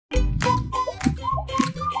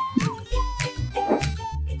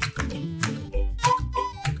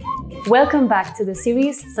Welcome back to the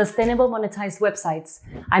series Sustainable Monetized Websites.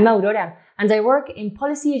 I'm Aurora and I work in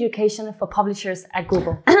policy education for publishers at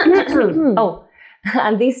Google. Oh,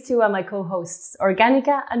 and these two are my co-hosts,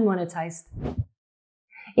 Organica and Monetized.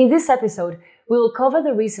 In this episode, we will cover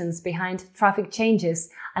the reasons behind traffic changes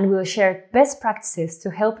and we will share best practices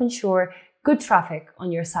to help ensure good traffic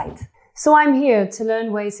on your site. So I'm here to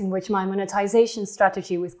learn ways in which my monetization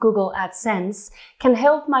strategy with Google AdSense can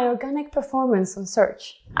help my organic performance on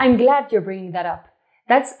search. I'm glad you're bringing that up.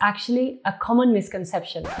 That's actually a common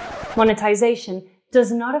misconception. Monetization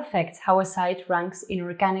does not affect how a site ranks in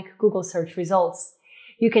organic Google search results.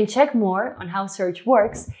 You can check more on how search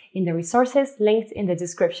works in the resources linked in the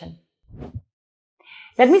description.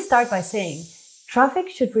 Let me start by saying, traffic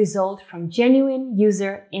should result from genuine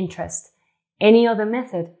user interest. Any other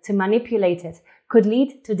method to manipulate it could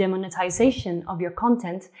lead to demonetization of your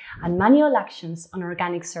content and manual actions on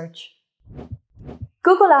organic search.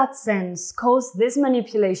 Google AdSense calls this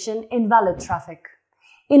manipulation invalid traffic.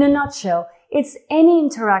 In a nutshell, it's any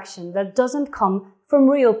interaction that doesn't come from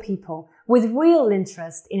real people with real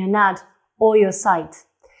interest in an ad or your site.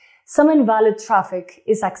 Some invalid traffic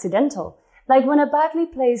is accidental, like when a badly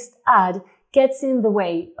placed ad gets in the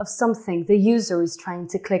way of something the user is trying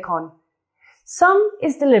to click on. Some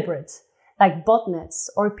is deliberate, like botnets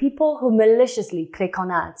or people who maliciously click on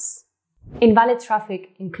ads. Invalid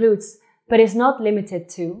traffic includes, but is not limited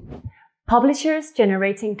to, publishers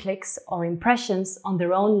generating clicks or impressions on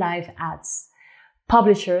their own live ads,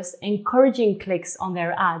 publishers encouraging clicks on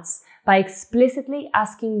their ads by explicitly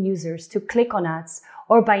asking users to click on ads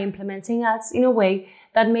or by implementing ads in a way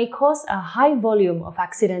that may cause a high volume of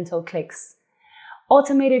accidental clicks.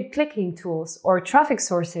 Automated clicking tools or traffic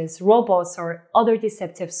sources, robots, or other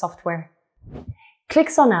deceptive software.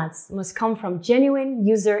 Clicks on ads must come from genuine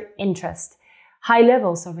user interest. High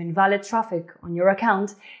levels of invalid traffic on your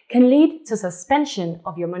account can lead to suspension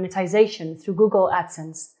of your monetization through Google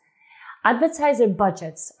AdSense. Advertiser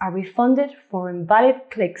budgets are refunded for invalid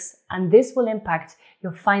clicks, and this will impact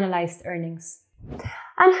your finalized earnings.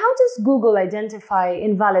 And how does Google identify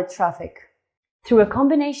invalid traffic? Through a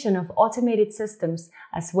combination of automated systems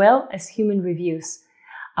as well as human reviews.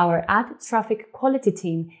 Our ad traffic quality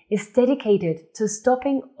team is dedicated to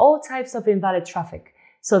stopping all types of invalid traffic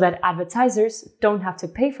so that advertisers don't have to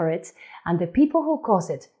pay for it and the people who cause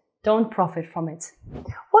it don't profit from it.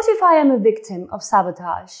 What if I am a victim of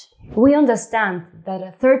sabotage? We understand that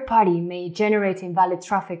a third party may generate invalid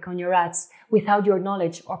traffic on your ads without your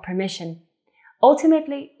knowledge or permission.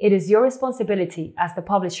 Ultimately, it is your responsibility as the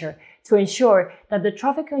publisher to ensure that the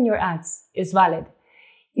traffic on your ads is valid.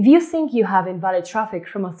 If you think you have invalid traffic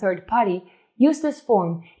from a third party, use this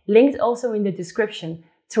form, linked also in the description,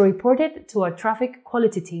 to report it to our traffic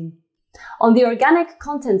quality team. On the organic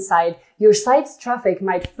content side, your site's traffic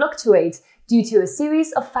might fluctuate due to a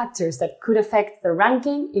series of factors that could affect the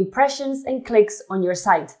ranking, impressions, and clicks on your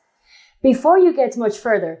site. Before you get much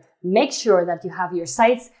further, make sure that you have your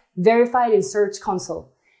sites verified in Search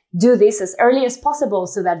Console. Do this as early as possible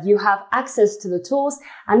so that you have access to the tools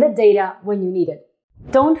and the data when you need it.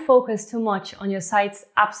 Don't focus too much on your site's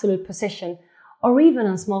absolute position or even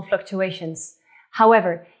on small fluctuations.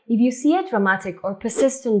 However, if you see a dramatic or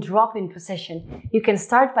persistent drop in position, you can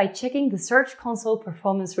start by checking the Search Console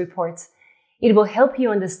performance reports. It will help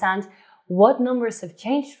you understand what numbers have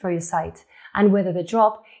changed for your site and whether the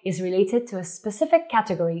drop is related to a specific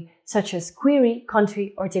category, such as query,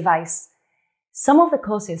 country, or device. Some of the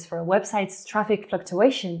causes for a website's traffic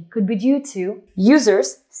fluctuation could be due to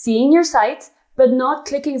users seeing your site but not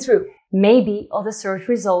clicking through. Maybe other search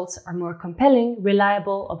results are more compelling,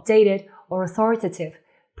 reliable, updated, or authoritative.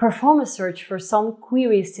 Perform a search for some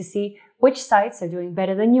queries to see which sites are doing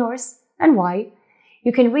better than yours and why.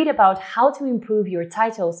 You can read about how to improve your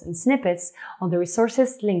titles and snippets on the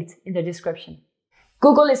resources linked in the description.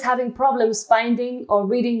 Google is having problems finding or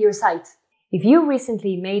reading your site. If you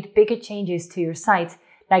recently made bigger changes to your site,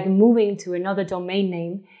 like moving to another domain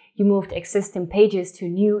name, you moved existing pages to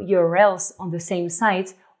new URLs on the same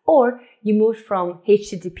site, or you moved from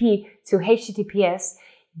HTTP to HTTPS,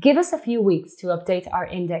 give us a few weeks to update our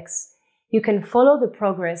index. You can follow the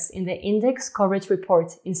progress in the index coverage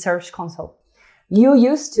report in Search Console. You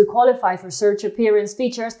used to qualify for search appearance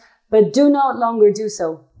features, but do no longer do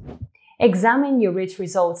so. Examine your rich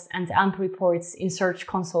results and AMP reports in Search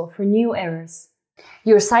Console for new errors.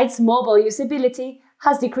 Your site's mobile usability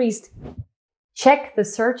has decreased. Check the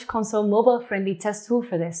Search Console mobile-friendly test tool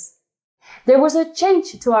for this. There was a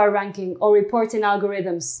change to our ranking or reporting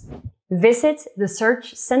algorithms. Visit the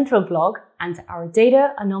Search Central blog and our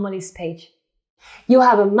Data Anomalies page. You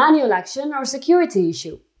have a manual action or security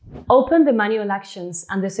issue. Open the manual actions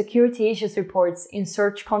and the security issues reports in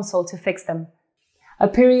Search Console to fix them. A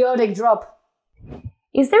periodic drop.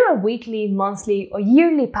 Is there a weekly, monthly, or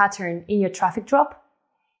yearly pattern in your traffic drop?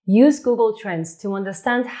 Use Google Trends to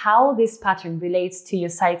understand how this pattern relates to your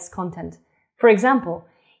site's content. For example,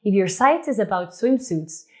 if your site is about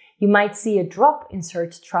swimsuits, you might see a drop in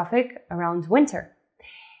search traffic around winter.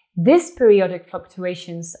 These periodic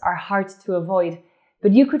fluctuations are hard to avoid,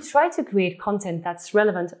 but you could try to create content that's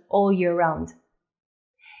relevant all year round.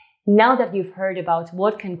 Now that you've heard about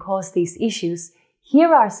what can cause these issues,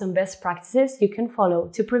 here are some best practices you can follow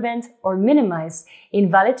to prevent or minimize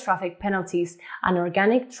invalid traffic penalties and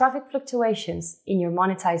organic traffic fluctuations in your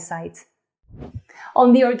monetized site.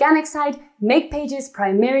 On the organic side, make pages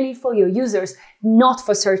primarily for your users, not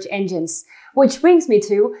for search engines. Which brings me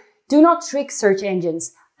to, do not trick search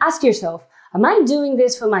engines. Ask yourself, am I doing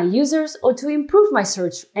this for my users or to improve my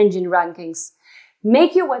search engine rankings?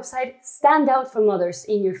 Make your website stand out from others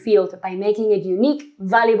in your field by making it unique,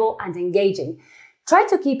 valuable, and engaging. Try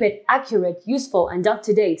to keep it accurate, useful, and up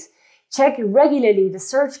to date. Check regularly the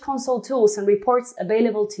Search Console tools and reports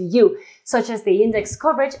available to you, such as the index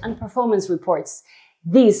coverage and performance reports.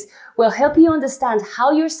 These will help you understand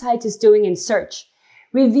how your site is doing in search.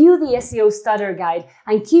 Review the SEO Starter Guide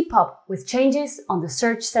and keep up with changes on the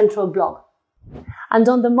Search Central blog. And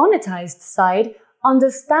on the monetized side,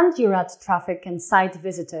 understand your ad traffic and site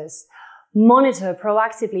visitors. Monitor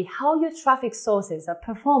proactively how your traffic sources are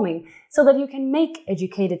performing so that you can make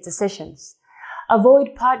educated decisions.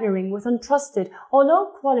 Avoid partnering with untrusted or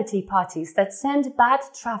low-quality parties that send bad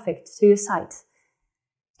traffic to your site.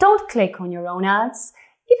 Don't click on your own ads,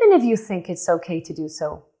 even if you think it's okay to do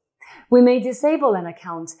so. We may disable an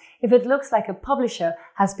account if it looks like a publisher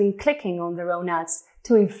has been clicking on their own ads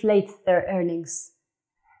to inflate their earnings.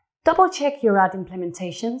 Double-check your ad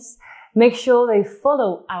implementations. Make sure they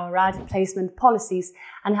follow our ad placement policies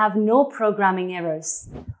and have no programming errors.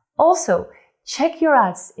 Also, check your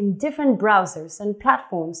ads in different browsers and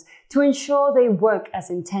platforms to ensure they work as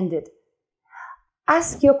intended.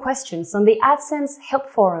 Ask your questions on the AdSense Help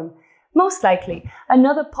Forum. Most likely,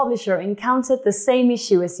 another publisher encountered the same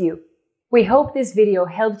issue as you. We hope this video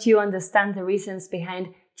helped you understand the reasons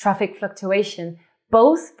behind traffic fluctuation,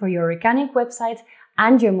 both for your organic website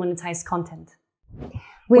and your monetized content.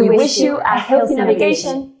 We wish you a healthy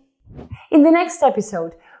navigation. In the next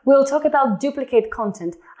episode, we'll talk about duplicate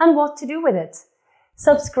content and what to do with it.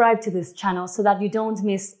 Subscribe to this channel so that you don't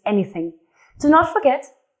miss anything. Do not forget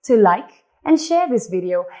to like and share this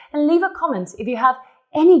video and leave a comment if you have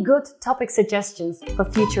any good topic suggestions for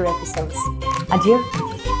future episodes.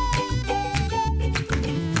 Adieu.